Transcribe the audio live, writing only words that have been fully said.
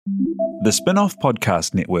The Spin-off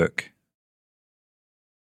Podcast Network.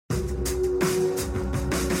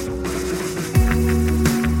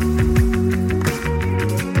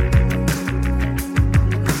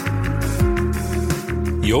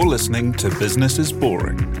 You're listening to Business is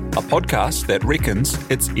Boring, a podcast that reckons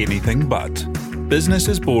it's anything but. Business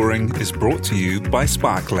is Boring is brought to you by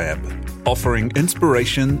SparkLab, offering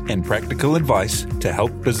inspiration and practical advice to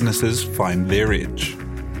help businesses find their edge.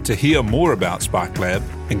 To hear more about SparkLab,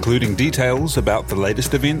 including details about the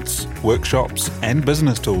latest events, workshops, and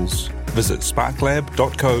business tools, visit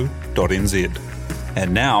sparklab.co.nz.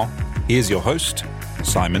 And now, here's your host,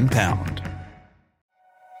 Simon Pound.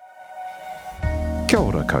 Kia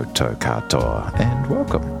ora koutou katoa, and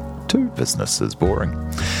welcome to Business is Boring.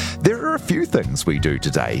 There are a few things we do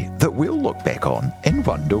today that we'll look back on and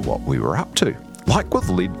wonder what we were up to, like with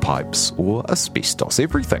lead pipes or asbestos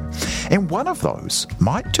everything. And one of those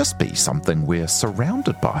might just be something we're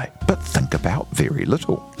surrounded by, but think about very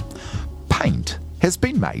little. Paint has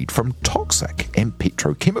been made from toxic and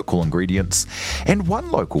petrochemical ingredients, and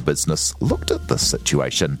one local business looked at this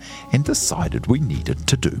situation and decided we needed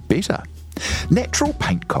to do better. Natural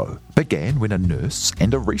Paint Co. began when a nurse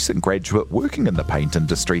and a recent graduate working in the paint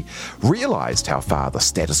industry realised how far the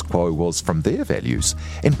status quo was from their values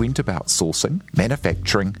and went about sourcing,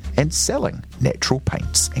 manufacturing and selling natural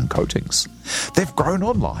paints and coatings. They've grown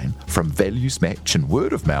online from values match and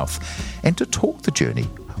word of mouth, and to talk the journey,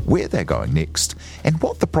 where they're going next and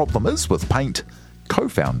what the problem is with paint,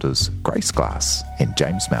 co-founders Grace Glass and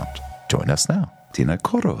James Mount join us now. Tēnā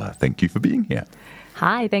koroa, thank you for being here.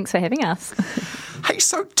 Hi, thanks for having us. Hey,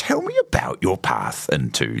 so tell me about your path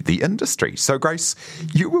into the industry. So, Grace,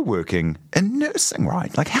 you were working in nursing,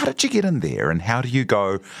 right? Like, how did you get in there, and how do you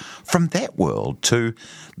go from that world to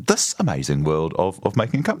this amazing world of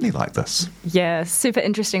making a company like this? Yeah, super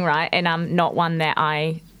interesting, right? And not one that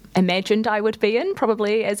I imagined I would be in,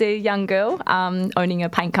 probably as a young girl. Owning a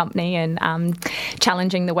paint company and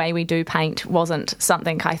challenging the way we do paint wasn't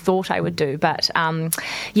something I thought I would do. But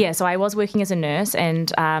so I was working as a nurse,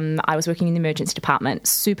 and I was working in the emergency department,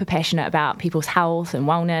 super passionate about people's health and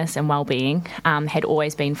wellness and well-being, had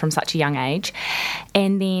always been from such a young age.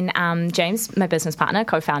 And then James, my business partner,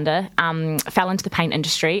 co-founder, fell into the paint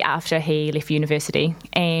industry after he left university.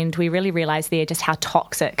 And we really realised there just how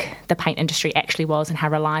toxic the paint industry actually was and how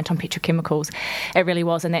reliant on petrochemicals it really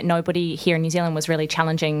was, and that nobody here in New Zealand was really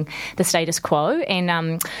challenging the status quo.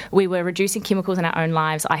 And we were reducing chemicals in our own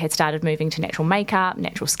lives. I had started moving to natural makeup,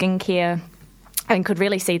 natural skincare, and could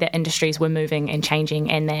really see that industries were moving and changing,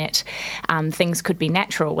 and that things could be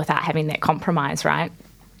natural without having that compromise, right?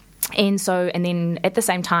 And then at the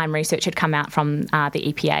same time, research had come out from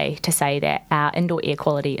the EPA to say that our indoor air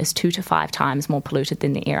quality is 2 to 5 times more polluted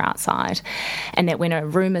than the air outside, and that when a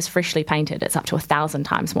room is freshly painted, it's up to 1,000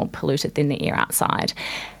 times more polluted than the air outside.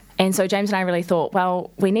 And so James and I really thought,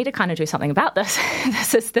 well, we need to kind of do something about this.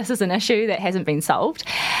 This is an issue that hasn't been solved.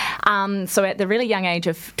 So at the really young age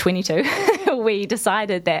of 22, we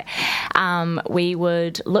decided that we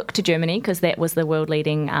would look to Germany, because that was the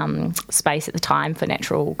world-leading space at the time for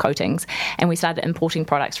natural coatings. And we started importing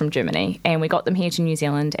products from Germany. And we got them here to New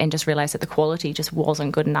Zealand and just realised that the quality just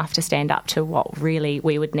wasn't good enough to stand up to what really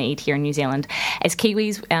we would need here in New Zealand. As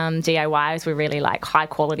Kiwis, DIYs, we really like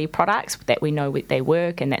high-quality products that we know they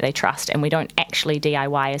work and that they trust, and we don't actually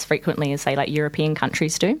DIY as frequently as, say, like European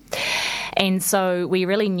countries do. And so we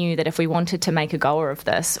really knew that if we wanted to make a goer of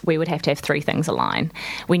this, we would have to have 3 things align.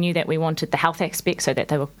 We knew that we wanted the health aspect, so that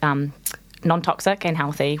they were non-toxic and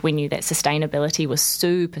healthy. We knew that sustainability was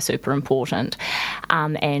super, super important,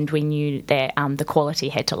 and we knew that the quality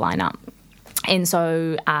had to line up. And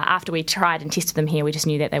so after we tried and tested them here, we just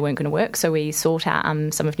knew that they weren't going to work. So we sought out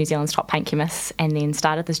some of New Zealand's top paint chemists, and then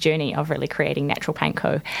started this journey of really creating Natural Paint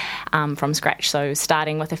Co. From scratch. So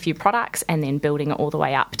starting with a few products and then building it all the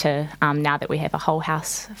way up to now that we have a whole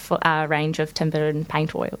house range of timber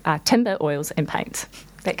oils and paints.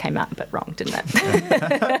 That came out a bit wrong, didn't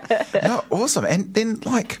it? No, awesome. And then,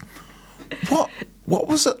 what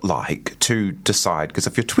was it like to decide, because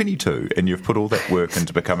if you're 22 and you've put all that work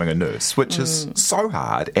into becoming a nurse, which is so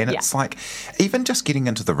hard, and it's like even just getting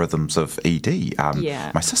into the rhythms of ED.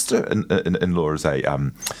 My sister-in-law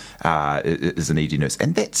is an ED nurse,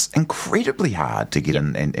 and that's incredibly hard to get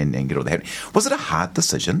in and get all that. Was it a hard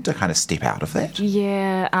decision to kind of step out of that?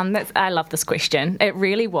 Yeah, I love this question. It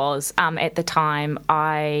really was. At the time,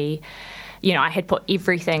 I had put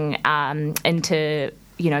everything into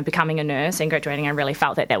becoming a nurse and graduating. I really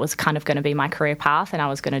felt that was kind of going to be my career path, and I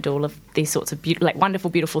was going to do all of these sorts of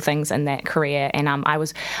wonderful, beautiful things in that career. And I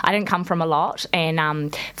didn't come from a lot,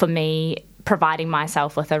 and for me, providing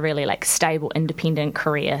myself with a really like stable, independent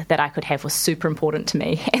career that I could have was super important to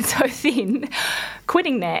me. And so then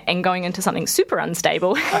quitting that and going into something super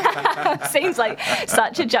unstable seems like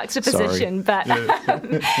such a juxtaposition. But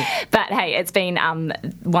hey, it's been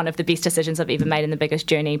one of the best decisions I've ever made in the biggest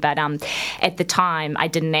journey. But at the time, I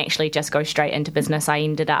didn't actually just go straight into business. I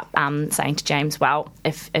ended up saying to James, well,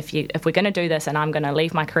 if we're going to do this and I'm going to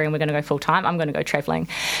leave my career and we're going to go full time, I'm going to go travelling.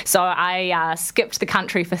 So I skipped the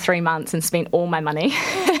country for 3 months and spent all my money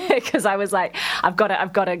because I was like, I've got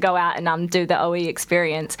to go out and do the OE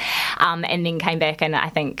experience, and then came back. And I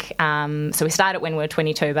think so. We started when we were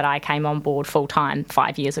 22, but I came on board full time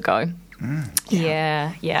 5 years ago.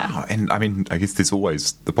 Yeah. Wow. And I mean, I guess there's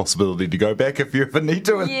always the possibility to go back if you ever need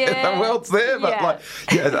to, and the world's there. But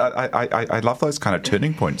I love those kind of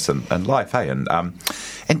turning points in life, hey.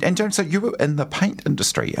 And James, so you were in the paint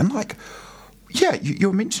industry, and like. Yeah, you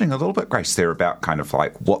were mentioning a little bit, Grace, there about kind of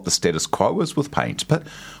like what the status quo is with paint, but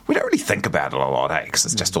we don't really think about it a lot, because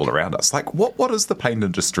it's just all around us. Like, what is the paint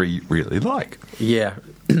industry really like? Yeah,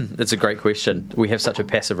 it's a great question. We have such a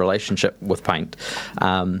passive relationship with paint.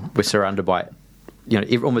 We're surrounded by,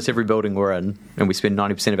 almost every building we're in, and we spend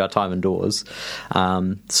 90% of our time indoors.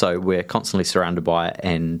 So we're constantly surrounded by it,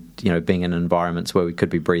 and being in environments where we could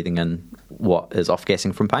be breathing in what is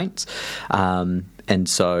off-gassing from paints, and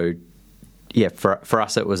so. Yeah, for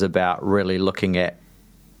us it was about really looking at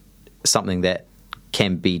something that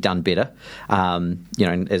can be done better.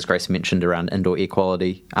 As Grace mentioned, around indoor air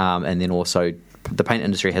quality, and then also the paint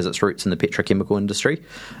industry has its roots in the petrochemical industry.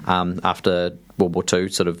 After World War II,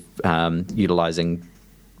 sort of utilising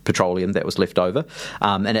petroleum that was left over,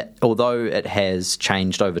 and although it has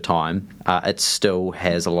changed over time, it still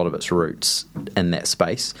has a lot of its roots in that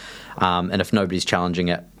space. And if nobody's challenging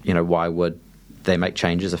it, why would they make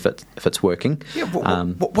changes if it's working? Yeah,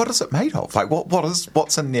 what is it made of? Like,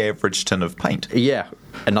 what's in the average tin of paint? Yeah,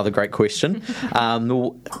 another great question.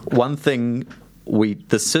 One thing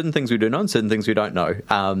there's certain things we do know and certain things we don't know.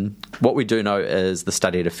 What we do know is the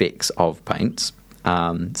studied effects of paints.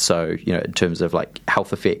 So in terms of like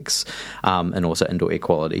health effects, and also indoor air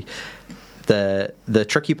quality. The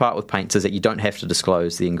tricky part with paints is that you don't have to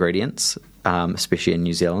disclose the ingredients, especially in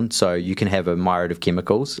New Zealand. So you can have a myriad of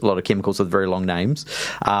chemicals, a lot of chemicals with very long names,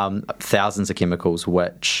 thousands of chemicals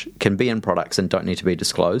which can be in products and don't need to be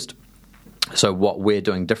disclosed. So what we're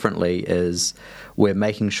doing differently is we're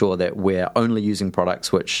making sure that we're only using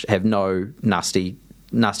products which have no nasty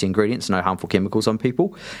ingredients, no harmful chemicals on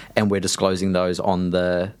people, and we're disclosing those on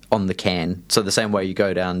the can. So the same way you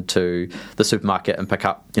go down to the supermarket and pick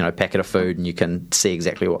up a packet of food and you can see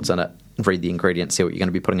exactly what's in it, read the ingredients, see what you're going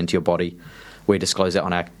to be putting into your body. We disclose that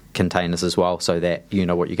on our containers as well, so that you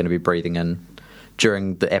know what you're going to be breathing in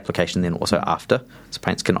during the application, then also after. So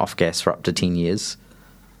paints can off-gas for up to 10 years.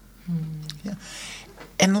 Yeah.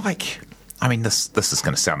 And this is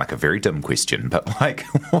going to sound like a very dumb question, but like,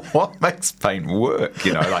 what makes paint work?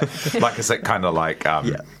 Like is it kind of like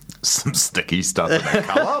some sticky stuff in a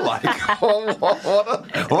colour? Like,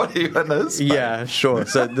 what even is paint? Yeah, sure.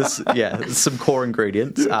 So some core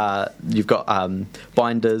ingredients. You've got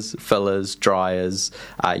binders, fillers, dryers,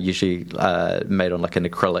 usually made on like an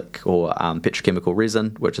acrylic or petrochemical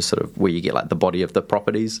resin, which is sort of where you get like the body of the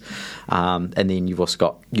properties, and then you've also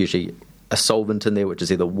got usually a solvent in there, which is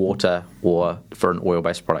either water, or for an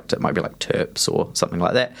oil-based product, it might be like terps or something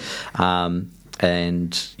like that.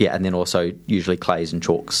 And then also usually clays and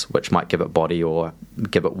chalks, which might give it body or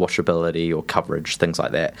give it washability or coverage, things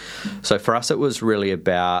like that. So for us, it was really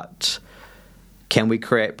about, can we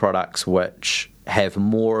create products which have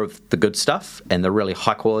more of the good stuff and the really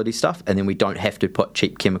high-quality stuff, and then we don't have to put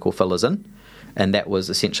cheap chemical fillers in? And that was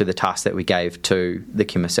essentially the task that we gave to the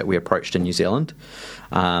chemists that we approached in New Zealand.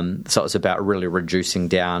 So it was about really reducing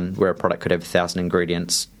down where a product could have 1,000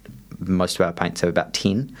 ingredients. Most of our paints have about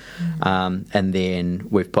 10. And then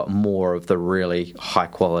we've put more of the really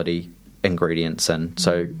high-quality ingredients in.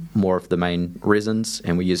 So more of the main resins,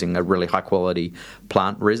 and we're using a really high-quality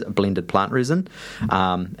blended plant resin.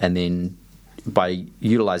 And then by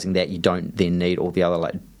utilising that, you don't then need all the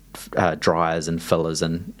other dryers and fillers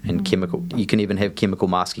and chemical. You can even have chemical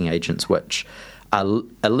masking agents, which are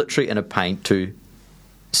literally in a paint to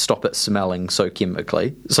stop it smelling so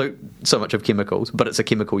much of chemicals, but it's a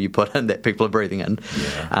chemical you put in that people are breathing in.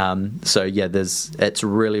 It's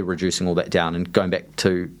really reducing all that down and going back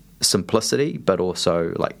to simplicity, but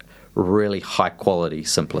also like really high quality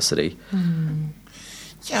simplicity.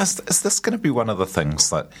 Yeah, is this going to be one of the things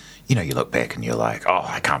that, you look back and you're like, oh,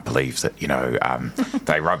 I can't believe that,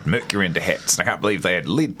 they rubbed mercury into hats, and I can't believe they had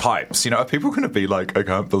lead pipes. Are people going to be like, I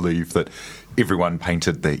can't believe that everyone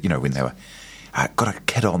painted when they were got a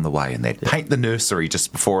kid on the way and they'd paint the nursery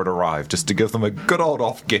just before it arrived, just to give them a good old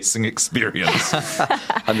off-gassing experience.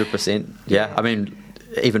 100%. Yeah, I mean,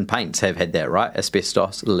 even paints have had that, right?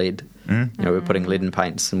 Asbestos, lead. We're putting lead in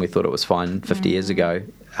paints, and we thought it was fine 50 years ago.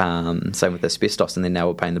 Same with asbestos, and then now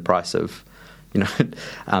we're paying the price of,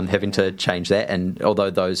 having to change that. And although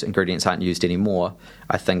those ingredients aren't used anymore,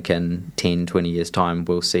 I think in 10, 20 years' time,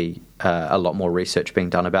 we'll see a lot more research being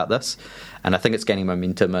done about this. And I think it's gaining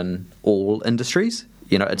momentum in all industries.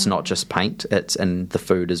 It's not just paint; it's in the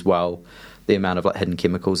food as well. The amount of hidden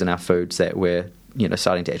chemicals in our foods that we're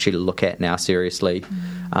starting to actually look at now seriously.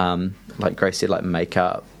 Like Grace said, like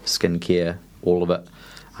makeup, skincare, all of it.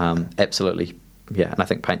 Absolutely, yeah. And I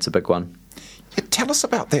think paint's a big one. Yeah, tell us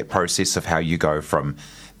about that process of how you go from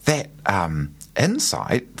that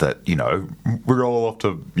insight that, we're all off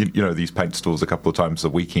to, these paint stores a couple of times a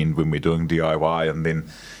weekend when we're doing DIY, and then,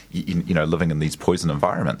 living in these poison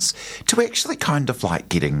environments, to actually kind of like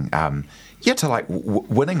getting,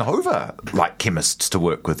 winning over like chemists to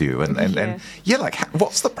work with you, and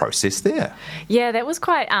what's the process there? Yeah, that was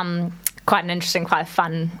quite an interesting, quite a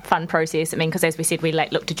fun process. I mean, because as we said, we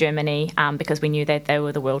looked to Germany because we knew that they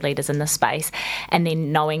were the world leaders in this space, and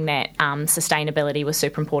then knowing that sustainability was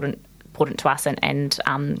super important to us and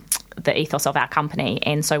the ethos of our company.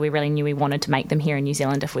 And so we really knew we wanted to make them here in New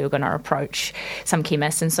Zealand if we were going to approach some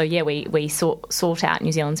chemists. And so, we sought out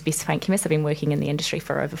New Zealand's best paint chemists. They've been working in the industry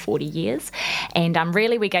for over 40 years. And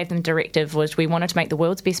really we gave them directive was we wanted to make the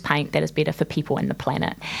world's best paint that is better for people and the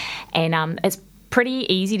planet. And it's pretty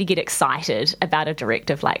easy to get excited about a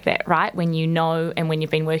directive like that, right? When you know, and when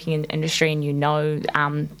you've been working in the industry and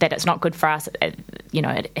that it's not good for us, it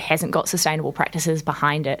hasn't got sustainable practices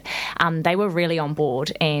behind it. They were really on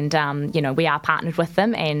board, and we are partnered with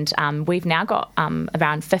them, and we've now got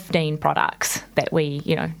around 15 products that we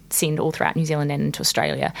send all throughout New Zealand and into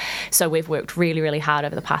Australia. So we've worked really, really hard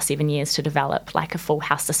over the past 7 years to develop like a full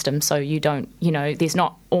house system. So you don't, there's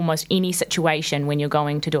not almost any situation when you're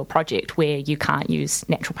going to do a project where you can't use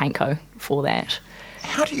Natural Paint Co. for that.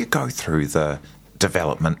 How do you go through the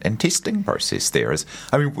development and testing process there?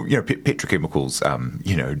 Petrochemicals,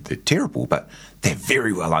 they're terrible, but they're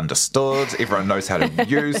very well understood. Everyone knows how to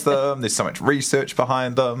use them. There's so much research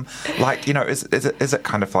behind them. Is it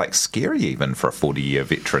kind of like scary even for a 40-year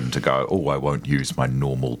veteran to go, I won't use my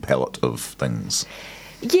normal palette of things?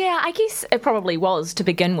 Yeah, I guess it probably was to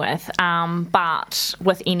begin with, but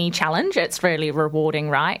with any challenge, it's really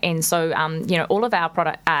rewarding, right? And so, all of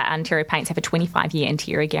our interior paints have a 25-year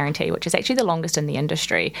interior guarantee, which is actually the longest in the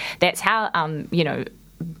industry. That's how,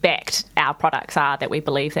 backed our products are, that we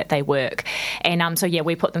believe that they work. And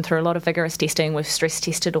we put them through a lot of vigorous testing. We've stress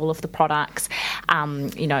tested all of the products.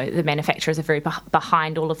 The manufacturers are very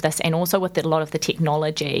behind all of this, and also with a lot of the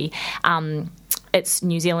technology. It's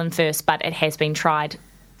New Zealand first, but it has been tried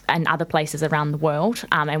in other places around the world,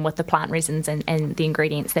 and with the plant resins and the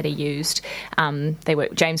ingredients that are used, they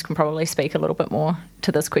work. James can probably speak a little bit more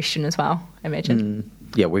to this question as well, I imagine.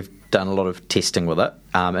 Yeah, we've done a lot of testing with it,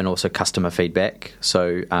 and also customer feedback.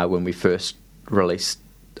 So when we first released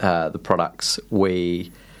the products,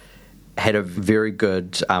 we had a very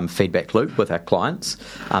good feedback loop with our clients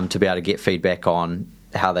to be able to get feedback on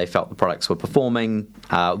how they felt the products were performing,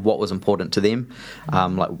 what was important to them.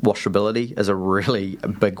 Like washability is a really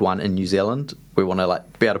big one in New Zealand. We want to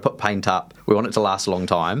be able to put paint up. We want it to last a long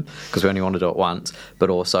time because we only want to do it once. But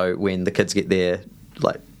also when the kids get their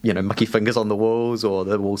mucky fingers on the walls or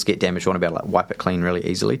the walls get damaged, we want to be able to wipe it clean really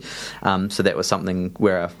easily. So that was something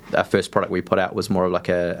where our first product we put out was more of like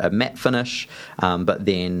a matte finish, but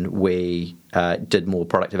then we did more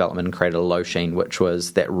product development and created a low sheen, which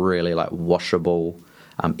was that really washable,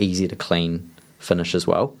 easy to clean finish as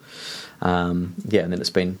well. And then it's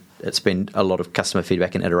been a lot of customer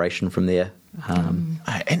feedback and iteration from there.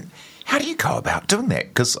 And how do you go about doing that?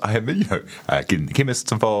 Because getting the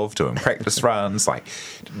chemists involved, doing practice runs,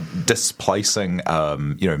 displacing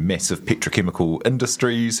massive petrochemical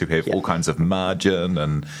industries who have all kinds of margin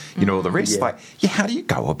and all the rest. How do you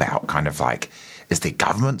go about kind of is there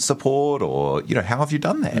government support, or how have you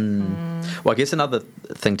done that? Well, I guess another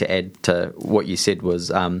thing to add to what you said was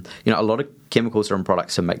a lot of chemicals are in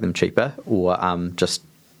products to make them cheaper, or just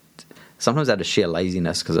sometimes out of sheer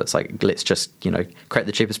laziness, because it's let's just create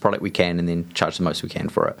the cheapest product we can and then charge the most we can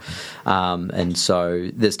for it. And so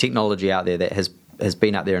there's technology out there that has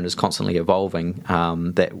been out there and is constantly evolving,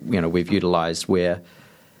 that we've utilised, where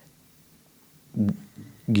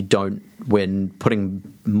when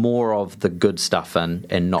putting more of the good stuff in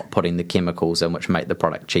and not putting the chemicals in which make the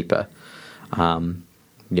product cheaper.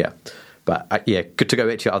 But good to go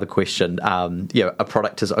back to your other question. A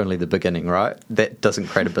product is only the beginning, right? That doesn't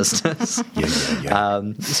create a business.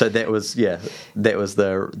 So that was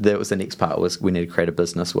the next part, was we need to create a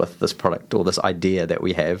business with this product or this idea that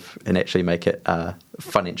we have and actually make it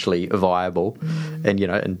financially viable,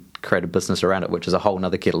 and create a business around it, which is a whole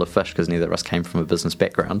other kettle of fish because neither of us came from a business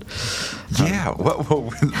background.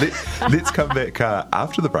 Let's come back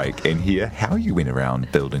after the break and hear how you went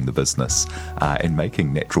around building the business and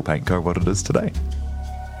making Natural Paint Co. what it is today.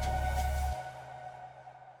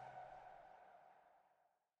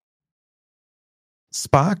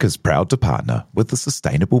 Spark is proud to partner with the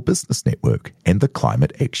Sustainable Business Network and the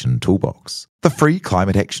Climate Action Toolbox. The free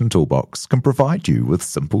Climate Action Toolbox can provide you with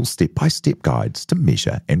simple step-by-step guides to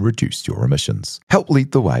measure and reduce your emissions. Help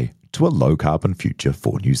lead the way to a low-carbon future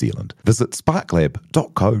for New Zealand. Visit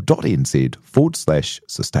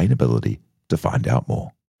sparklab.co.nz/sustainability to find out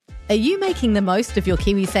more. Are you making the most of your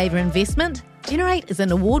KiwiSaver investment? Generate is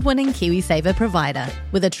an award-winning KiwiSaver provider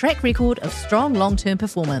with a track record of strong long-term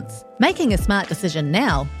performance. Making a smart decision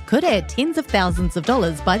now could add tens of thousands of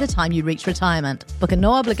dollars by the time you reach retirement. Book a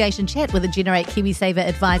no-obligation chat with a Generate KiwiSaver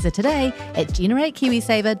advisor today at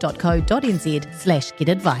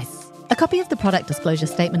generatekiwisaver.co.nz/get-advice. A copy of the product disclosure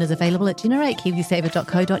statement is available at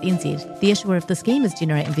generatekiwisaver.co.nz. The issuer of the scheme is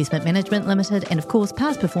Generate Investment Management Limited, and of course,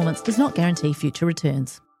 past performance does not guarantee future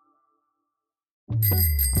returns.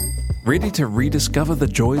 Ready to rediscover the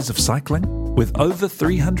joys of cycling? With over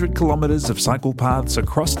 300 kilometres of cycle paths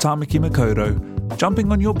across Tamaki Makaurau,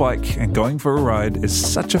 jumping on your bike and going for a ride is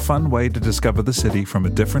such a fun way to discover the city from a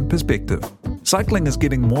different perspective. Cycling is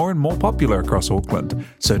getting more and more popular across Auckland,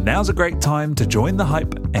 so now's a great time to join the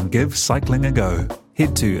hype and give cycling a go.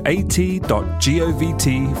 Head to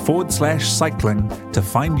at.govt/cycling to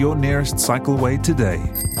find your nearest cycleway today.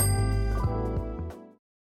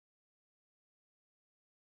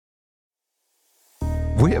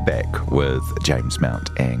 We're back with James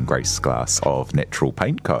Mount and Grace Glass of Natural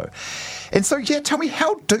Paint Co. And so, tell me,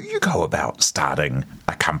 how do you go about starting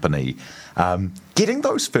a company, getting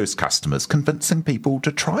those first customers, convincing people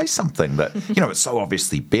to try something that, it's so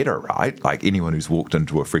obviously better, right? Like anyone who's walked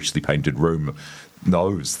into a freshly painted room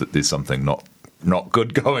knows that there's something not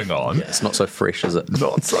good going on. Yeah, it's not so fresh, is it?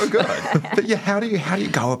 Not so good. But how do you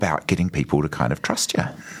go about getting people to kind of trust you?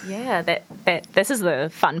 Yeah, this is the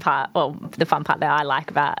fun part, the fun part that I like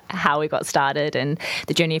about how we got started and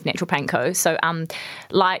the journey of Natural Paint Co. So,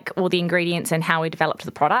 like all the ingredients and how we developed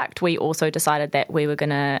the product, we also decided that we were going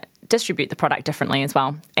to distribute the product differently as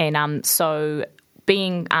well. And so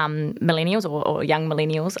being millennials or young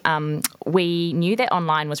millennials, we knew that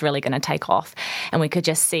online was really going to take off, and we could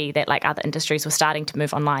just see that like other industries were starting to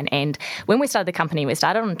move online. And when we started the company, we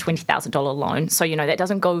started on a $20,000 loan. So, that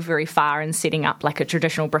doesn't go very far in setting up like a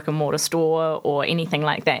traditional brick and mortar store or anything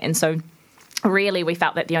like that. And so really, we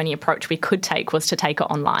felt that the only approach we could take was to take it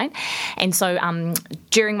online. And so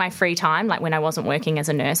during my free time, like when I wasn't working as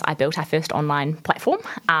a nurse, I built our first online platform.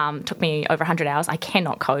 Took me over 100 hours. I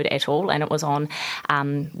cannot code at all. And it was on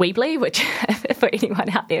Weebly, which for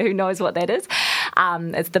anyone out there who knows what that is,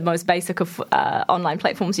 it's the most basic of online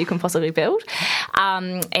platforms you can possibly build.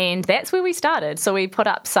 And that's where we started. So we put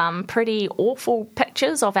up some pretty awful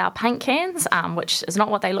pictures of our paint cans, which is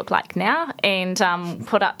not what they look like now, and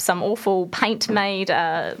put up some awful paint-made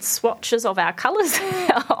swatches of our colours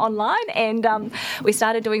online, and we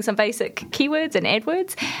started doing some basic keywords and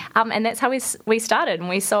AdWords, and that's how we started. And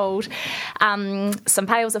we sold some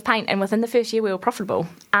pails of paint, and within the first year we were profitable.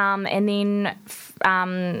 And then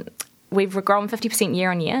we've grown 50%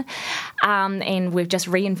 year on year, and we've just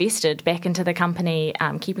reinvested back into the company,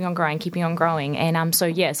 keeping on growing. And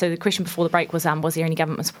so the question before the break was there any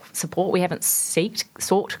government support? We haven't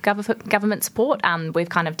sought government support. We've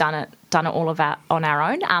kind of done it all on our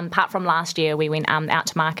own. Apart from last year, we went out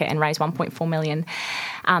to market and raised $1.4 million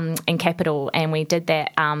in capital, and we did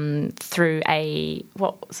that through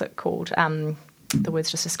what was it called? The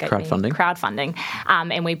words just escaped me. Crowdfunding.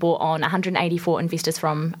 And we brought on 184 investors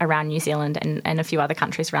from around New Zealand and a few other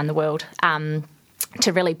countries around the world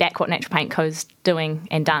to really back what Natural Paint Co's doing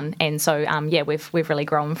and done. And so, we've really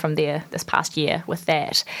grown from there this past year with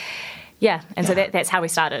that. Yeah, and so that's how we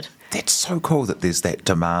started. That's so cool that there's that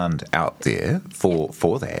demand out there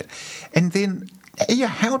for that. And then,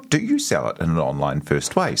 how do you sell it in an online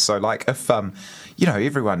first way? So, like, if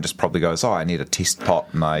everyone just probably goes, I need a test pot,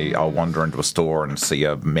 and I'll wander into a store and see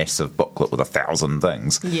a massive booklet with 1,000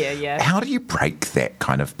 things. Yeah. How do you break that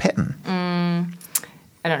kind of pattern? I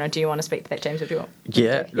don't know. Do you want to speak to that, James, or do you want?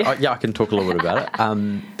 I can talk a little bit about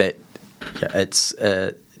it. It's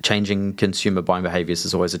changing consumer buying behaviours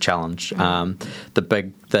is always a challenge.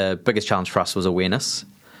 The biggest challenge for us was awareness.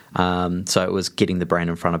 So it was getting the brand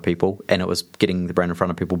in front of people, and it was getting the brand in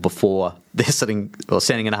front of people before they're standing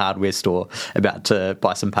in a hardware store about to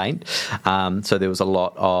buy some paint. So there was a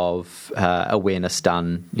lot of awareness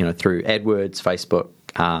done, through AdWords, Facebook,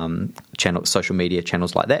 social media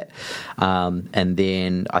channels like that. And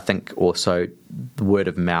then I think also the word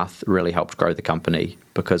of mouth really helped grow the company,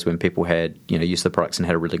 because when people had, used the products and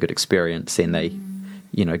had a really good experience, then they,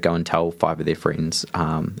 go and tell 5 of their friends,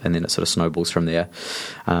 and then it sort of snowballs from there.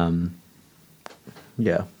 I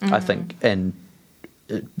think, and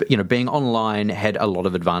being online had a lot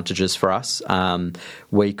of advantages for us.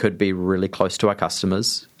 We could be really close to our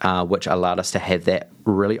customers, which allowed us to have that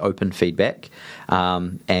really open feedback.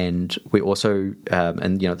 And we also,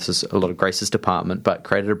 this is a lot of Grace's department, but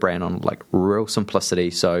created a brand on like real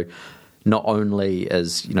simplicity. So not only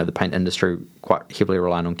is, the paint industry quite heavily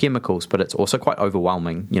reliant on chemicals, but it's also quite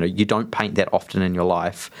overwhelming. You don't paint that often in your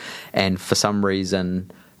life. And for some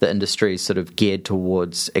reason, the industry is sort of geared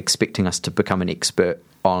towards expecting us to become an expert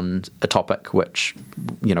on a topic which,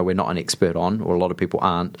 we're not an expert on, or a lot of people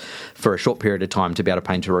aren't, for a short period of time to be able to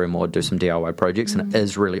paint a room or do some DIY projects. And it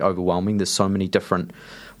is really overwhelming. There's so many different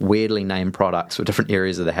weirdly named products for different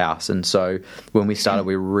areas of the house. And so when we started,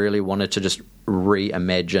 we really wanted to just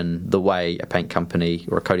reimagine the way a paint company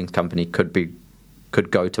or a coatings company could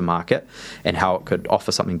go to market, and how it could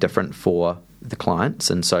offer something different for the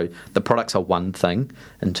clients. And so the products are one thing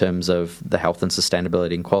in terms of the health and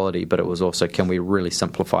sustainability and quality, but it was also, can we really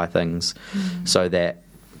simplify things so that,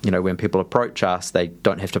 when people approach us, they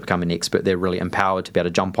don't have to become an expert. They're really empowered to be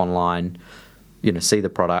able to jump online, see the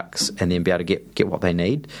products, and then be able to get what they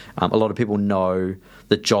need. A lot of people know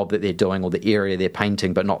the job that they're doing or the area they're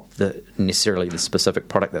painting, but not necessarily the specific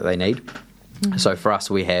product that they need. So for us,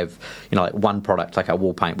 we have, like one product, like our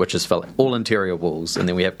wall paint, which is for like all interior walls, and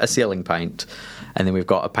then we have a ceiling paint, and then we've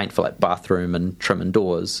got a paint for like bathroom and trim and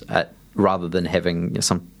doors, rather than having,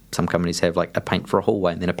 some companies have like a paint for a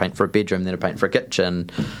hallway, and then a paint for a bedroom, then a paint for a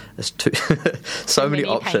kitchen. There's so many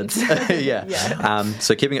options.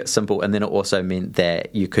 So keeping it simple, and then it also meant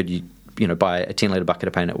that you could, buy a 10-litre bucket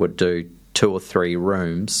of paint, it would do 2 or 3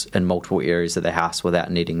 rooms in multiple areas of the house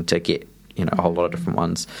without needing to get a whole lot of different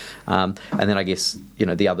ones. And then I guess,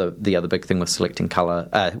 the other big thing with selecting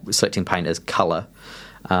paint is colour.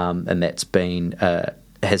 And that's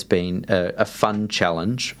has been a fun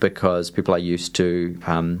challenge, because people are used to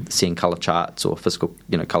seeing colour charts or physical,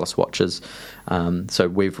 colour swatches. So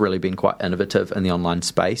we've really been quite innovative in the online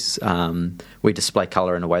space. We display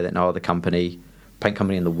colour in a way that no other paint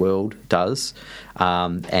company in the world does.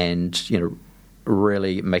 And,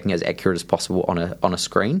 really making it as accurate as possible on a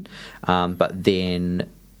screen, but then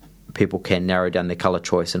people can narrow down their colour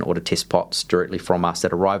choice and order test pots directly from us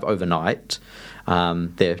that arrive overnight.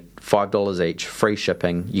 They're $5 each, free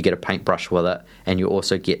shipping. You get a paintbrush with it, and you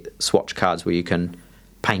also get swatch cards where you can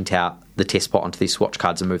paint out the test pot onto these swatch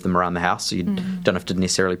cards and move them around the house, so you don't have to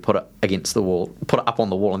necessarily put it against the wall, put it up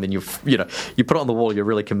on the wall, and then you put it on the wall, you're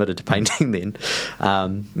really committed to painting then.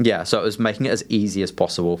 So it was making it as easy as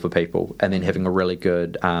possible for people, and then having a really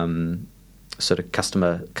good sort of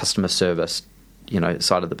customer service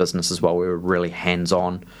side of the business as well. We were really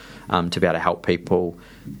hands-on to be able to help people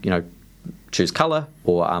choose colour,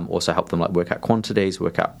 or also help them like work out quantities,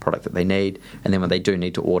 work out product that they need, and then when they do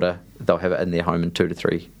need to order, they'll have it in their home in 2 to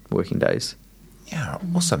 3 working days. Yeah,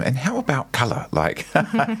 awesome. And how about colour? Like,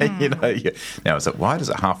 now is it white? Is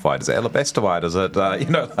it half white? Is it alabaster white? Is it,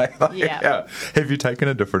 have you taken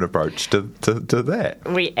a different approach to that?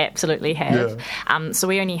 We absolutely have. Yeah. So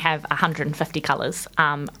we only have 150 colours,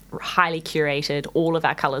 highly curated. All of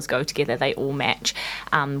our colours go together. They all match.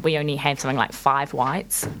 We only have something like 5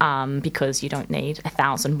 whites, because you don't need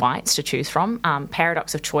 1,000 whites to choose from.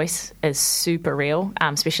 Paradox of choice is super real,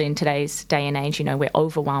 especially in today's day and age. We're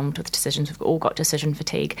overwhelmed with decisions. We've all got decision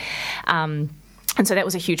fatigue. And so that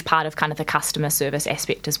was a huge part of kind of the customer service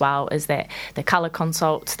aspect as well, is that the colour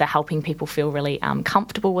consults, they're helping people feel really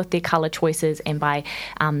comfortable with their colour choices, and by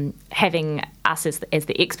having us as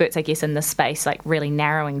the experts, I guess, in this space, like really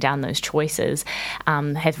narrowing down those choices,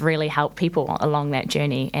 have really helped people along that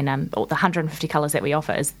journey. And the 150 colours that we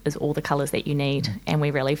offer is all the colours that you need, and we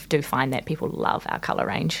really do find that people love our colour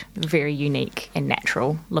range. Very unique and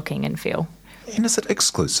natural looking and feel. And is it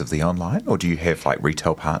exclusively online, or do you have like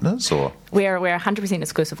retail partners? Or we're 100%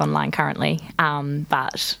 exclusive online currently,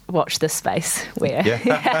 but watch this space. We've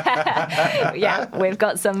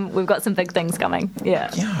got some big things coming.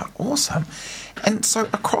 Yeah, awesome. And so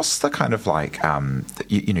across the kind of like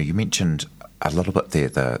you mentioned a little bit there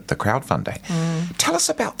the crowdfunding. Tell us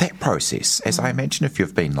about that process. As I imagine, if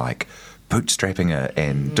you've been like bootstrapping it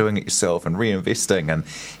and doing it yourself and reinvesting and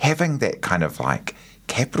having that kind of like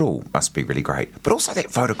capital must be really great, but also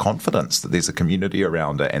that vote of confidence that there's a community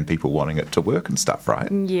around it and people wanting it to work and stuff,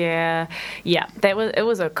 right? Yeah. It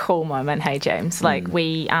was a cool moment, hey James. Like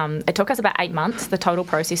it took us about 8 months, the total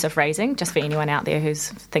process of raising, just for anyone out there who's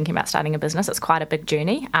thinking about starting a business. It's quite a big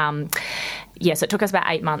journey. So it took us about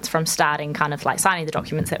 8 months from starting kind of like signing the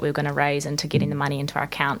documents that we were going to raise and to getting the money into our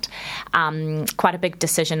account. Quite a big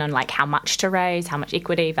decision on like how much to raise, how much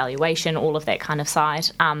equity, valuation, all of that kind of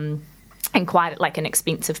side. And quite like an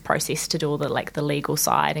expensive process to do all the legal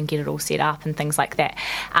side and get it all set up and things like that.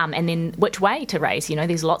 And then which way to raise,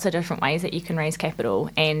 there's lots of different ways that you can raise capital.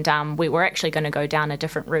 And we were actually going to go down a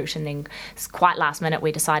different route. And then quite last minute,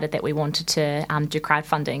 we decided that we wanted to do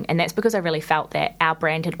crowdfunding. And that's because I really felt that our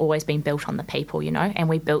brand had always been built on the people, and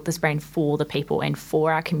we built this brand for the people and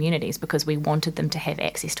for our communities because we wanted them to have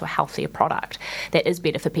access to a healthier product that is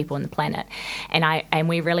better for people and the planet. And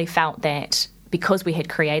we really felt that because we had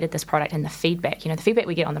created this product and the feedback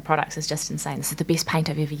we get on the products is just insane. This is the best paint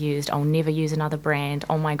I've ever used. I'll never use another brand.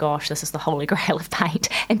 Oh my gosh, this is the holy grail of paint.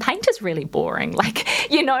 And paint is really boring.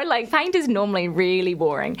 Paint is normally really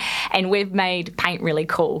boring. And we've made paint really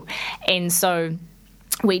cool. And so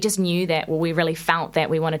we just knew that, we really felt that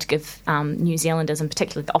we wanted to give New Zealanders in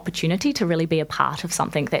particular the opportunity to really be a part of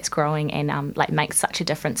something that's growing and make such a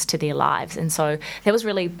difference to their lives. And so that was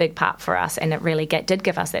really a big part for us, and it really did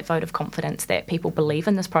give us that vote of confidence that people believe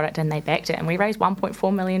in this product and they backed it. And we raised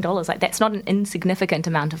 $1.4 million. That's not an insignificant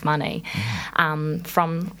amount of money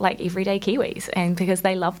from everyday Kiwis, and because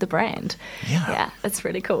they love the brand. Yeah, it's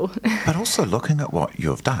really cool. But also looking at what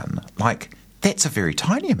you've done, that's a very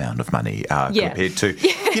tiny amount of money compared to,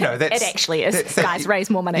 that's... It actually is. Guys,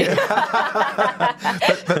 raise more money.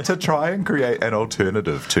 But to try and create an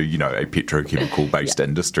alternative to, a petrochemical-based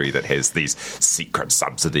industry that has these secret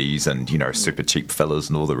subsidies and, super cheap fillers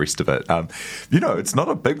and all the rest of it, it's not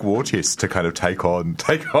a big war chest to kind of take on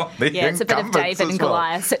the it's a bit of David and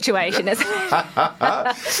Goliath situation, isn't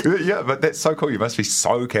it? Yeah, but that's so cool. You must be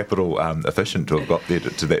so capital efficient to have got there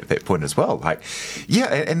to that point as well. And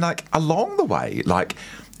along the way,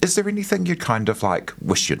 is there anything you'd kind of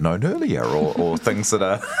wish you'd known earlier, or things that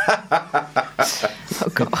are... Oh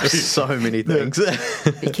gosh, so many things.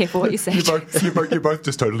 Be careful what you say. You both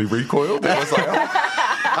just totally recoiled. It was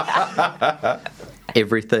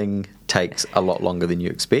Everything takes a lot longer than you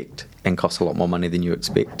expect and costs a lot more money than you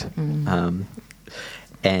expect.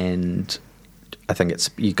 And I think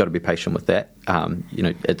you've got to be patient with that.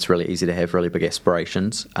 It's really easy to have really big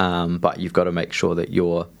aspirations, but you've got to make sure that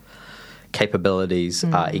your capabilities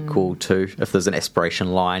are equal to, if there's an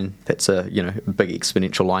aspiration line that's a big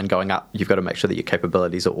exponential line going up, you've got to make sure that your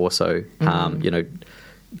capabilities are also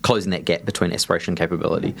closing that gap between aspiration and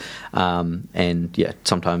capability.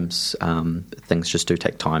 Sometimes things just do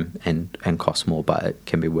take time and cost more, but it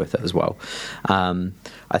can be worth it as well.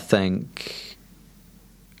 I think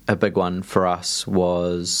a big one for us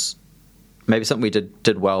was maybe something we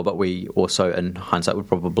did well, but we also, in hindsight, would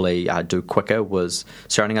probably do quicker, was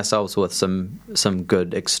surrounding ourselves with some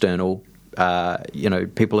good external,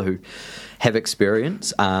 people who have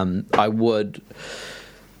experience. I would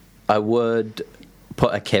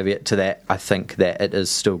put a caveat to that. I think that it is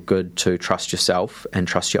still good to trust yourself and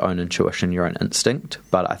trust your own intuition, your own instinct,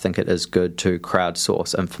 but I think it is good to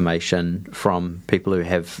crowdsource information from people who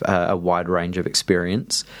have a wide range of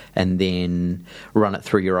experience and then run it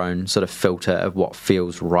through your own sort of filter of what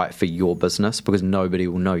feels right for your business, because nobody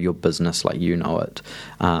will know your business like you know it.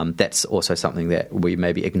 That's also something that we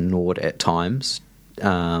maybe ignored at times.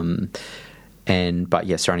 Surrounding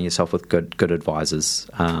yourself with good advisors.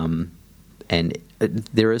 And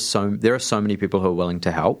there are so many people who are willing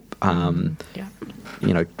to help. Don't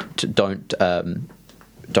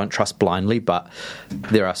trust blindly, but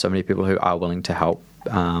there are so many people who are willing to help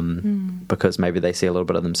because maybe they see a little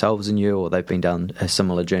bit of themselves in you, or they've been down a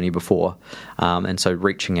similar journey before. And so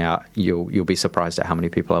reaching out, you'll be surprised at how many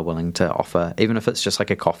people are willing to offer, even if it's just like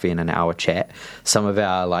a coffee and an hour chat. Some of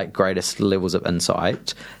our greatest levels of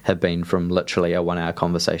insight have been from literally a 1 hour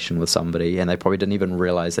conversation with somebody, and they probably didn't even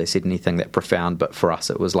realize they said anything that profound, but for us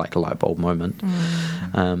it was like a light bulb moment.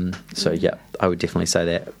 I would definitely say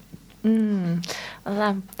that.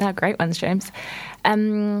 Well, they're great ones, James.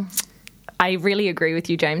 I really agree with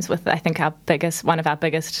you, James, with I think one of our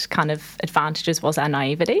biggest kind of advantages was our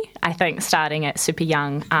naivety. I think starting at super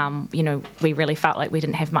young, we really felt like we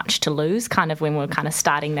didn't have much to lose kind of when we were kind of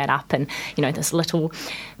starting that up, and, this little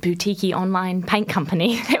boutique-y online paint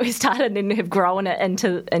company that we started and have grown it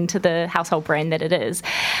into the household brand that it is.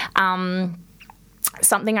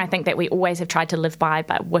 something I think that we always have tried to live by,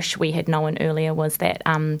 but wish we had known earlier, was that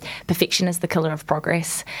perfection is the killer of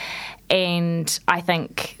progress. And I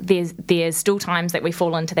think there's still times that we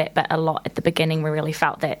fall into that, but a lot at the beginning we really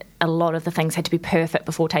felt that a lot of the things had to be perfect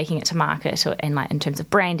before taking it to market, and like in terms of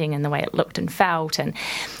branding and the way it looked and felt, and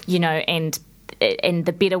and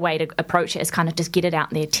the better way to approach it is kind of just get it out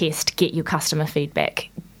there, test, get your customer feedback,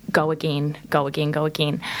 go again.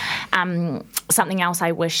 Something else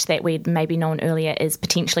I wish that we'd maybe known earlier is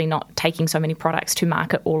potentially not taking so many products to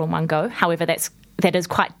market all in one go. However, that is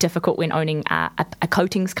quite difficult when owning a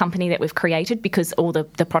coatings company that we've created, because all the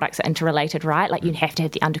products are interrelated, right? Like you have to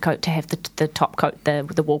have the undercoat to have the top coat,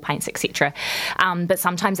 the wall paints, etc. But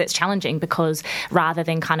sometimes that's challenging, because rather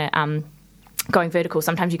than kind of going vertical,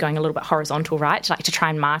 sometimes you're going a little bit horizontal, right? Like to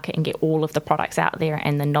try and market and get all of the products out there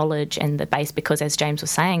and the knowledge and the base, because as James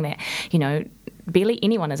was saying, that barely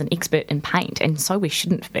anyone is an expert in paint, and so we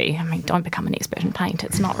shouldn't be. I mean, don't become an expert in paint.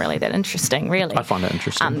 It's not really that interesting, really. I find it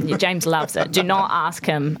interesting. James loves it. Do not ask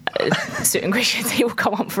him certain questions. He will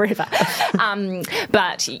go on forever.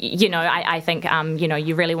 But, I think,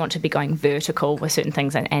 you really want to be going vertical with certain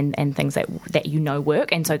things and things that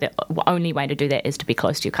work. And so the only way to do that is to be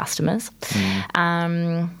close to your customers.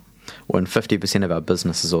 And 50% of our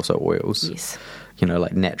business is also oils. Yes.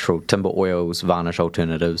 Like natural timber oils, varnish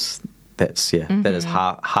alternatives. That is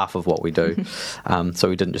half of what we do. So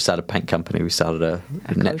we didn't just start a paint company; we started a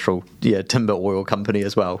natural timber oil company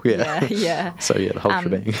as well. Yeah. So the whole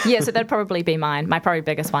shebang. So that'd probably be mine. My probably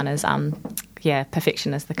biggest one is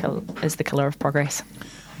perfection is the killer of progress.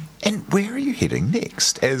 And where are you heading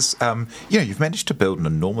next? As you've managed to build an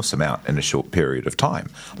enormous amount in a short period of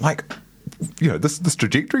time. Like, this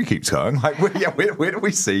trajectory keeps going. Like, where do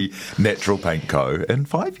we see Natural Paint Co. in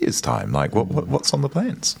 5 years' time? Like, what's on the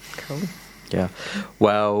plans? Cool. Yeah.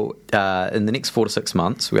 Well, in the next 4 to 6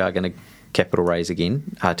 months, we are going to capital raise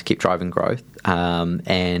again to keep driving growth.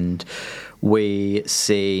 And we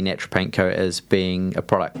see Natural Paint Co. as being a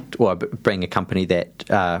product, or being a company that,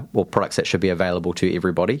 products that should be available to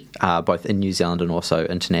everybody, both in New Zealand and also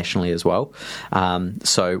internationally as well.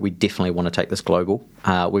 So we definitely want to take this global.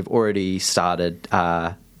 We've already started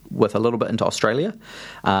with a little bit into Australia,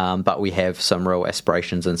 but we have some real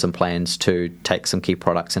aspirations and some plans to take some key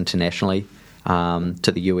products internationally.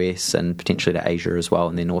 To the US and potentially to Asia as well,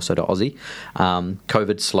 and then also to Aussie.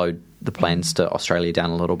 COVID slowed the plans to Australia down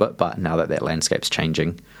a little bit, but now that landscape's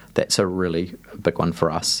changing, that's a really big one for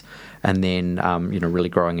us. And then, really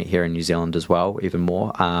growing it here in New Zealand as well, even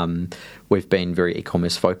more. We've been very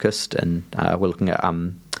e-commerce focused, and we're looking at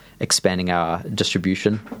expanding our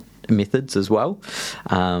distribution methods as well.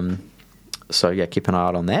 Keep an eye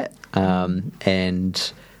out on that.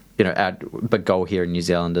 And our big goal here in New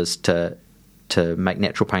Zealand is to make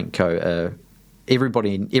Natural Paint Co.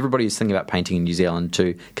 Everybody who's thinking about painting in New Zealand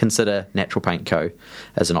to consider Natural Paint Co.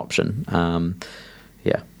 as an option.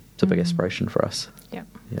 It's a big aspiration for us. Yeah,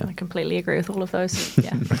 I completely agree with all of those.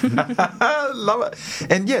 Yeah. Love it.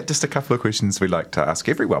 And just a couple of questions we like to ask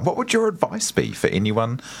everyone. What would your advice be for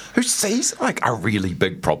anyone who sees like a really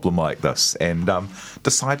big problem like this and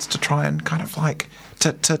decides to try and kind of like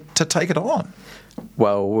to take it on?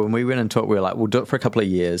 Well, when we went into it, we were like, we'll do it for a couple of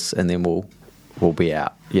years and then we'll be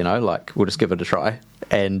out, we'll just give it a try.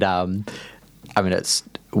 And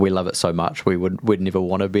we love it so much, we'd never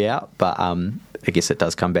want to be out, but I guess it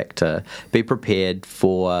does come back to be prepared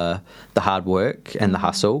for the hard work and the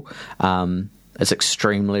hustle. It's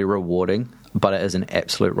extremely rewarding, but it is an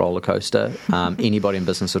absolute roller coaster. Anybody in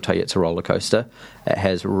business will tell you it's a roller coaster. It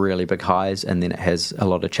has really big highs, and then it has a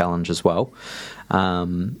lot of challenge as well.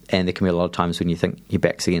 And there can be a lot of times when you think your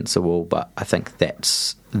back's against the wall, but I think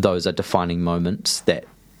those are defining moments that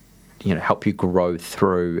help you grow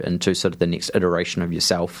through into sort of the next iteration of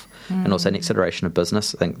yourself and also next iteration of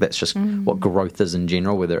business. I think that's just what growth is in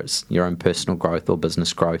general, whether it's your own personal growth or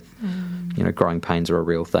business growth. Growing pains are a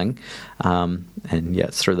real thing.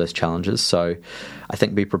 It's through those challenges. So I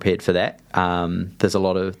think be prepared for that. There is a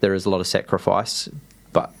lot of sacrifice,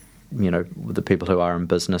 but the people who are in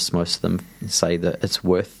business, most of them say that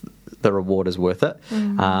the reward is worth it.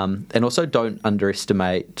 And also don't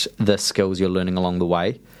underestimate the skills you're learning along the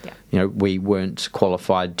way. Yeah. We weren't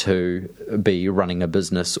qualified to be running a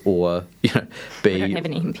business or, we don't have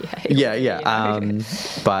an MBA. Yeah.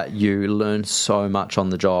 But you learn so much on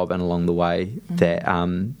the job and along the way that,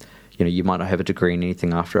 you might not have a degree in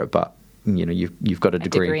anything after it, but you've got a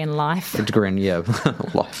degree in life. A degree in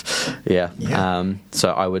life. Yeah.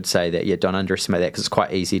 So I would say that don't underestimate that, because it's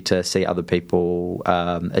quite easy to see other people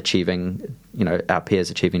achieving, our peers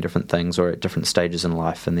achieving different things or at different stages in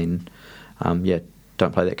life, and then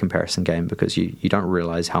don't play that comparison game, because you don't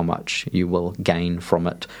realise how much you will gain from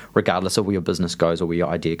it, regardless of where your business goes or where your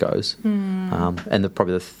idea goes. And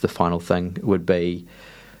probably the final thing would be,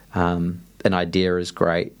 an idea is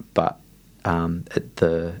great, but for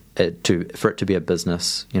it to be a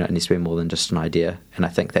business, it needs to be more than just an idea. And I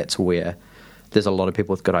think that's where there's a lot of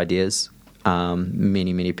people with good ideas,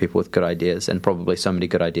 many people with good ideas, and probably so many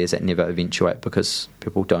good ideas that never eventuate because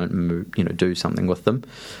people don't do something with them.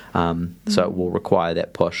 So it will require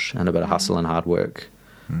that push and a bit of hustle and hard work.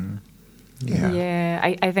 Yeah,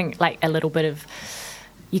 I think like a little bit of,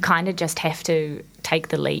 you kind of just have to take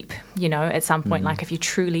the leap, at some point. Like if you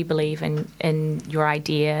truly believe in your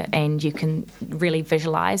idea and you can really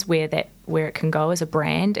visualize where it can go as a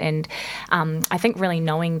brand. And I think really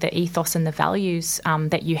knowing the ethos and the values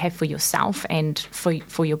that you have for yourself and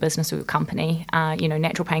for your business or your company.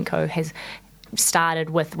 Natural Paint Co. has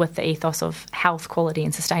started with the ethos of health, quality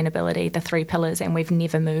and sustainability, the 3 pillars, and we've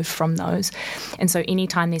never moved from those. And so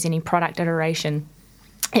anytime there's any product iteration,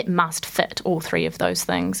 it must fit all 3 of those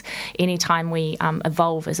things. Anytime we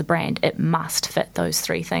evolve as a brand, it must fit those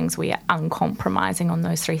 3 things. We are uncompromising on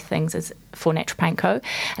those 3 things as for Natural Paint Co. And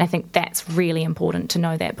I think that's really important to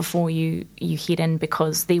know that before you head in,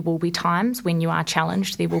 because there will be times when you are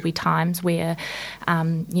challenged. There will be times where,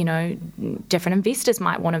 different investors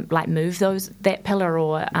might want to move that pillar,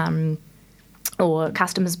 or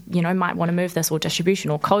customers, might want to move this, or distribution,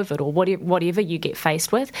 or COVID, or whatever you get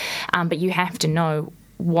faced with. But you have to know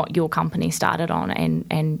what your company started on,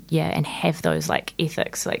 and have those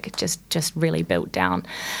ethics just really built down.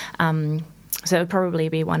 So it would probably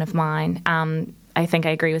be one of mine. I think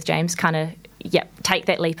I agree with James. Take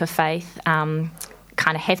that leap of faith.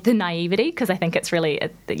 Kind of have the naivety, because I think it's really,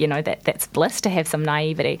 that's bliss to have some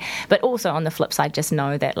naivety. But also on the flip side, just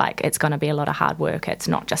know that it's going to be a lot of hard work. It's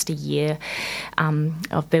not just a year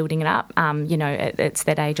of building it up. It's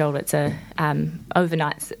that age old. It's a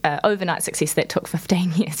overnight success that took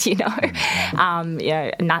 15 years.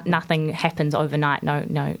 Nothing happens overnight.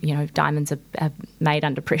 No. Diamonds are made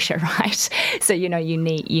under pressure, right? So you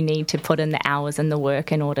need to put in the hours and the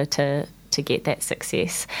work in order to get that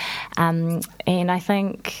success. And I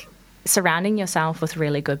think surrounding yourself with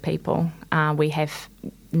really good people. We have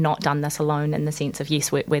not done this alone, in the sense of, yes,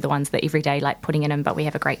 we're the ones that every day putting it in, but we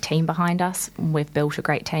have a great team behind us. We've built a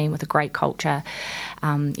great team with a great culture,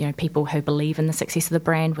 people who believe in the success of the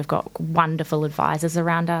brand. We've got wonderful advisors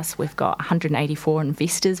around us. We've got 184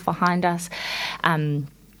 investors behind us. And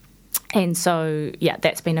so,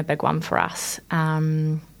 that's been a big one for us.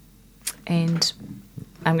 And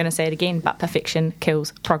I'm going to say it again, but perfection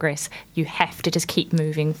kills progress. You have to just keep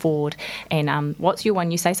moving forward. And what's your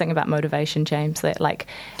one? You say something about motivation, James, that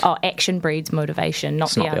action breeds motivation,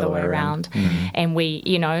 not the other way around. And we,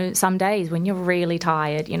 some days when you're really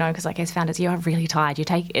tired, because as founders, you are really tired.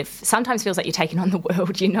 It sometimes feels like you're taking on the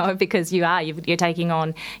world, because you're taking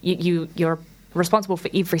on, you're responsible for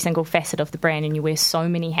every single facet of the brand, and you wear so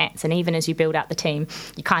many hats. And even as you build out the team,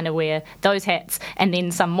 you kind of wear those hats and then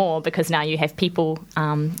some more, because now you have people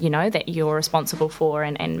that you're responsible for,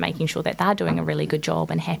 and making sure that they're doing a really good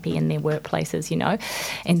job and happy in their workplaces.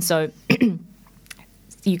 And so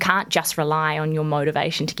you can't just rely on your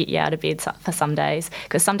motivation to get you out of bed for some days,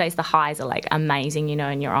 because some days the highs are amazing,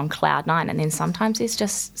 and you're on cloud 9, and then sometimes it's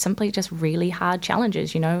just simply really hard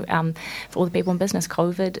challenges, for all the people in business,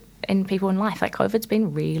 COVID, and people in life. COVID's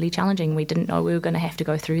been really challenging. We didn't know we were going to have to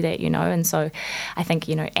go through that, and so I think,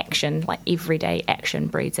 action, everyday action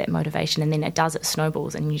breeds that motivation, and then it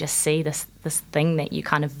snowballs, and you just see this thing that you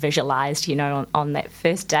kind of visualized, on that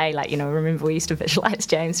first day. Remember we used to visualize,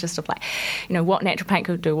 James, just of what Natural Paint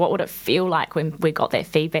could do, what would it feel like when we got that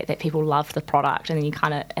feedback that people loved the product, and then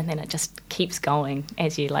and then it just keeps going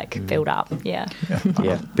as you build up. Yeah,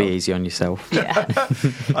 be easy on yourself.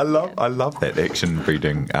 I love that action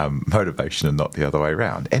breeding motivation, and not the other way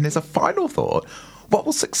around. And as a final thought, what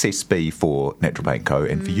will success be for Natural Paint Co.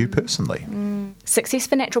 and for you personally? Success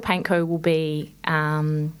for Natural Paint Co. will be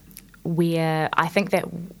where I think that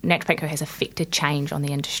Natural Paint Co. has affected change on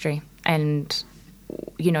the industry, and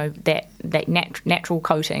that natural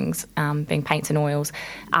coatings, being paints and oils,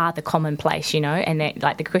 are the commonplace, and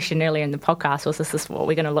that the question earlier in the podcast was, this is what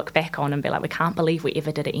we're going to look back on and be we can't believe we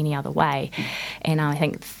ever did it any other way. And I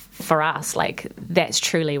think for us, that's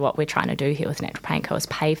truly what we're trying to do here with Natural Paint Co. is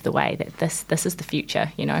pave the way that this is the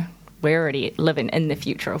future. We're already living in the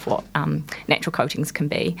future of what natural coatings can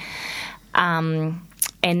be, and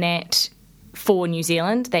that for New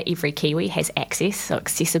Zealand, that every Kiwi has access, so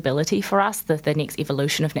accessibility for us. The next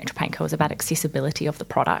evolution of Natural Paint Co. is about accessibility of the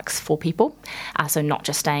products for people, so not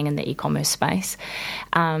just staying in the e-commerce space.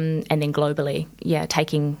 And then globally,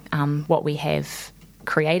 taking what we have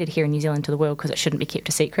created here in New Zealand to the world because it shouldn't be kept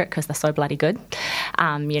a secret because they're so bloody good,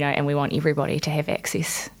 and we want everybody to have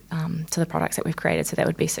access to the products that we've created. So that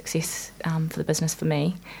would be success for the business for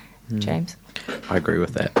me. James? I agree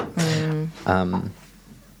with that.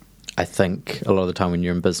 I think a lot of the time when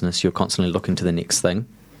you're in business, you're constantly looking to the next thing,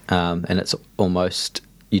 and it's almost,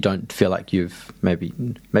 you don't feel like you've maybe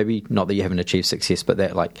not that you haven't achieved success, but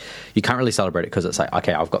that like you can't really celebrate it because it's like,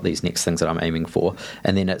 okay, I've got these next things that I'm aiming for,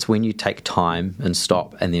 and then it's when you take time and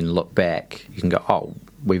stop and then look back, you can go, oh,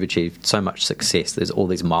 we've achieved so much success. There's all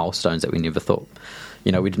these milestones that we never thought,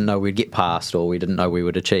 we didn't know we'd get past, or we didn't know we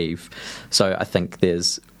would achieve. So I think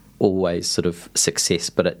there's always sort of success,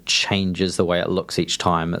 but it changes the way it looks each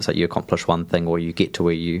time. It's like you accomplish one thing or you get to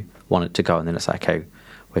where you want it to go, and then it's like, okay,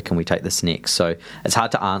 where can we take this next? So it's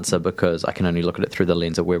hard to answer because I can only look at it through the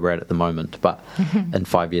lens of where we're at the moment. But in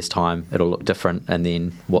 5 years' time, it'll look different, and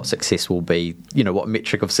then what success will be, what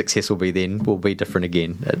metric of success will be then will be different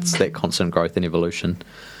again. It's that constant growth and evolution.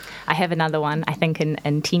 I have another one. I think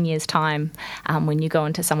in 10 years' time, when you go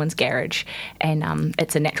into someone's garage and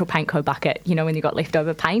it's a Natural Paint Co. bucket, when you've got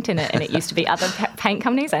leftover paint and it used to be other paint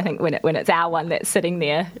companies, I think when it's our one that's sitting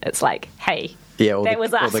there, it's like, hey, that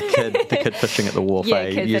was us. Or the kid fishing at the wharf,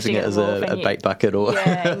 using it as a bait bucket.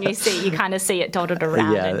 And you kind of see it dotted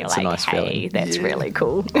around, and you're like, nice hey, feeling. That's really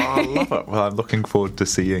cool. Oh, I love it. Well, I'm looking forward to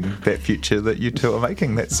seeing that future that you two are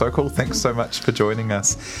making. That's so cool. Thanks so much for joining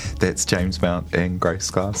us. That's James Mount and Grace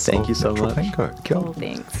Glass. Thank you so much. Cool,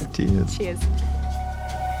 thanks. Cheers.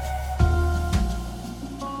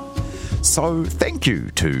 So thank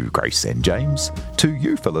you to Grace and James, to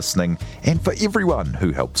you for listening, and for everyone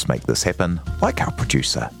who helps make this happen, like our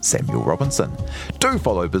producer, Samuel Robinson. Do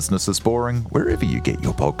follow Business is Boring wherever you get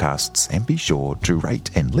your podcasts, and be sure to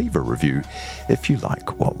rate and leave a review if you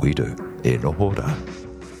like what we do. In order.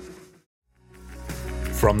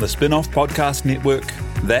 From the Spin-Off Podcast Network,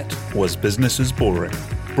 that was Business is Boring,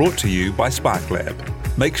 brought to you by SparkLab.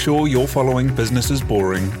 Make sure you're following Business is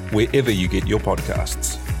Boring wherever you get your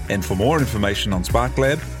podcasts. And for more information on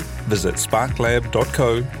SparkLab, visit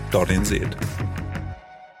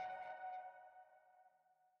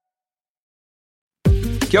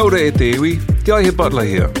sparklab.co.nz. Kia ora e te iwi, Te Aihe Butler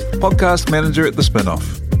here, podcast manager at The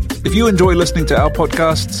Spin-Off. If you enjoy listening to our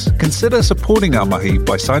podcasts, consider supporting our mahi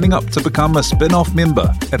by signing up to become a Spin-Off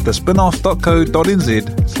member at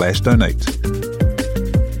thespinoff.co.nz/donate.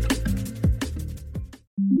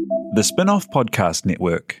 The Spin-Off Podcast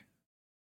Network.